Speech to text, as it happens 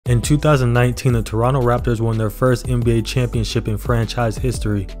In 2019, the Toronto Raptors won their first NBA championship in franchise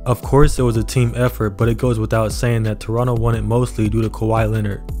history. Of course, it was a team effort, but it goes without saying that Toronto won it mostly due to Kawhi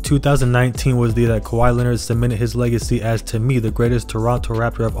Leonard. 2019 was the year that Kawhi Leonard cemented his legacy as, to me, the greatest Toronto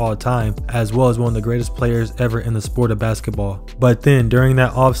Raptor of all time, as well as one of the greatest players ever in the sport of basketball. But then, during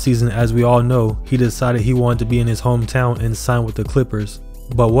that offseason, as we all know, he decided he wanted to be in his hometown and sign with the Clippers.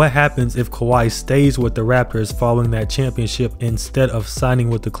 But what happens if Kawhi stays with the Raptors following that championship instead of signing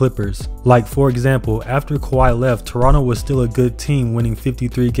with the Clippers? Like, for example, after Kawhi left, Toronto was still a good team, winning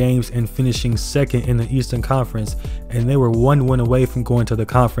 53 games and finishing second in the Eastern Conference, and they were one win away from going to the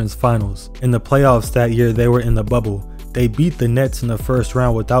conference finals. In the playoffs that year, they were in the bubble. They beat the Nets in the first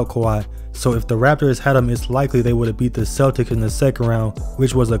round without Kawhi, so if the Raptors had them, it's likely they would have beat the Celtics in the second round,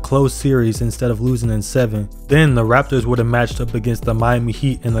 which was a close series instead of losing in 7. Then the Raptors would have matched up against the Miami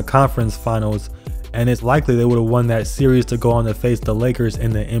Heat in the conference finals, and it's likely they would have won that series to go on to face the Lakers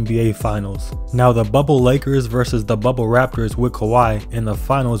in the NBA finals. Now, the bubble Lakers versus the bubble Raptors with Kawhi in the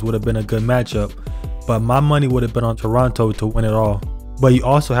finals would have been a good matchup, but my money would have been on Toronto to win it all. But you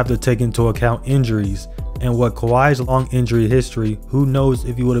also have to take into account injuries. And with Kawhi's long injury history, who knows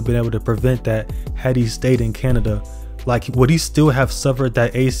if he would have been able to prevent that had he stayed in Canada. Like, would he still have suffered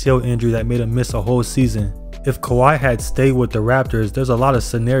that ACL injury that made him miss a whole season? If Kawhi had stayed with the Raptors, there's a lot of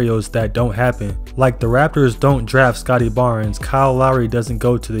scenarios that don't happen. Like, the Raptors don't draft Scottie Barnes, Kyle Lowry doesn't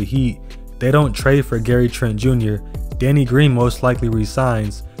go to the Heat, they don't trade for Gary Trent Jr., Danny Green most likely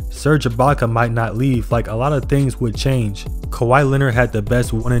resigns, Serge Ibaka might not leave. Like, a lot of things would change. Kawhi Leonard had the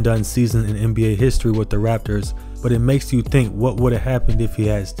best one and done season in NBA history with the Raptors, but it makes you think what would have happened if he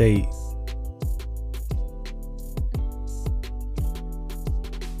had stayed.